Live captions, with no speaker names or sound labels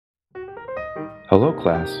Hello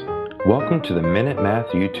class, welcome to the Minute Math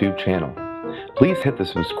YouTube channel. Please hit the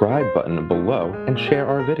subscribe button below and share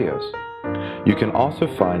our videos. You can also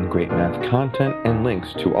find great math content and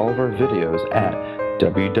links to all of our videos at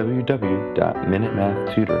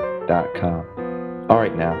www.minutemathtutor.com.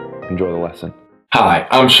 Alright now, enjoy the lesson. Hi,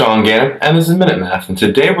 I'm Sean Gannon, and this is Minute Math, and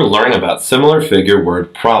today we're learning about similar figure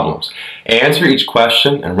word problems. Answer each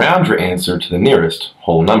question and round your answer to the nearest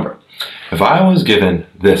whole number. If I was given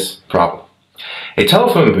this problem, a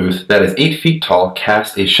telephone booth that is 8 feet tall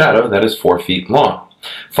casts a shadow that is 4 feet long.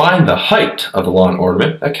 Find the height of the lawn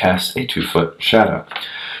ornament that casts a 2-foot shadow.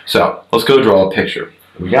 So, let's go draw a picture.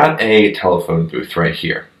 We got a telephone booth right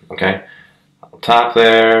here, okay? Little top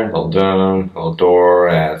there, little dome, little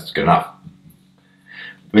door, that's good enough.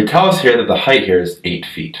 They tell us here that the height here is 8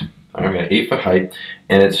 feet. All right, we got 8-foot height,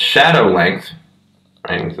 and its shadow length,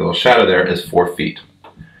 right, with the little shadow there, is 4 feet.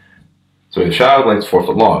 So the shadow length is 4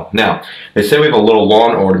 foot long. Now, they say we have a little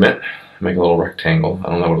lawn ornament. Make a little rectangle. I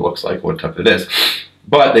don't know what it looks like, what type it is.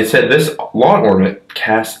 But they said this lawn ornament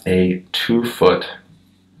casts a 2-foot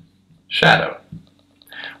shadow.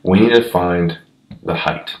 We need to find the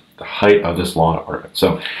height of this lawn ornament.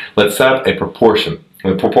 So let's set up a proportion.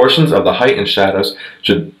 And the proportions of the height and shadows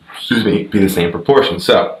should, be the same proportion.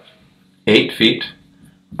 So 8 feet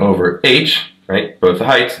over h, right, both the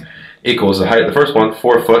heights, equals the height of the first one,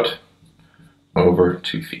 4 foot, over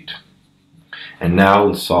 2 feet. And now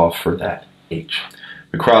let's solve for that h.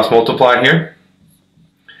 We cross multiply here.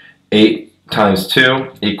 8 times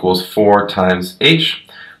 2 equals 4 times h.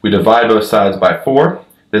 We divide both sides by 4.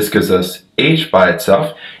 This gives us h by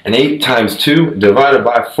itself. And 8 times 2 divided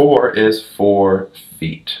by 4 is 4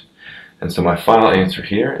 feet. And so my final answer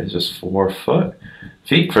here is just 4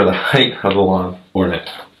 feet for the height of the lawn ornament.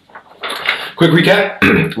 Quick recap,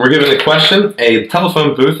 we're given a question. A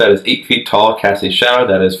telephone booth that is 8 feet tall casts a shadow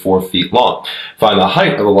that is 4 feet long. Find the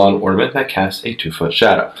height of the lawn ornament that casts a 2-foot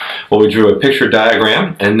shadow. Well, we drew a picture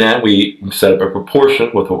diagram, and then we set up a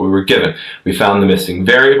proportion with what we were given. We found the missing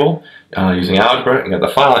variable using algebra and got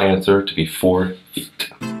the final answer to be 4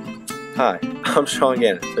 feet. Hi, I'm Sean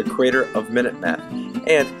Gannon, the creator of Minute Math.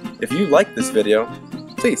 And if you like this video,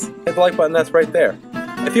 please hit the like button that's right there.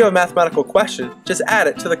 If you have a mathematical question, just add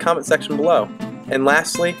it to the comment section below. And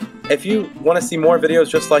lastly, if you want to see more videos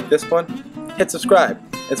just like this one, hit subscribe.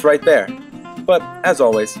 It's right there. But as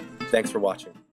always, thanks for watching.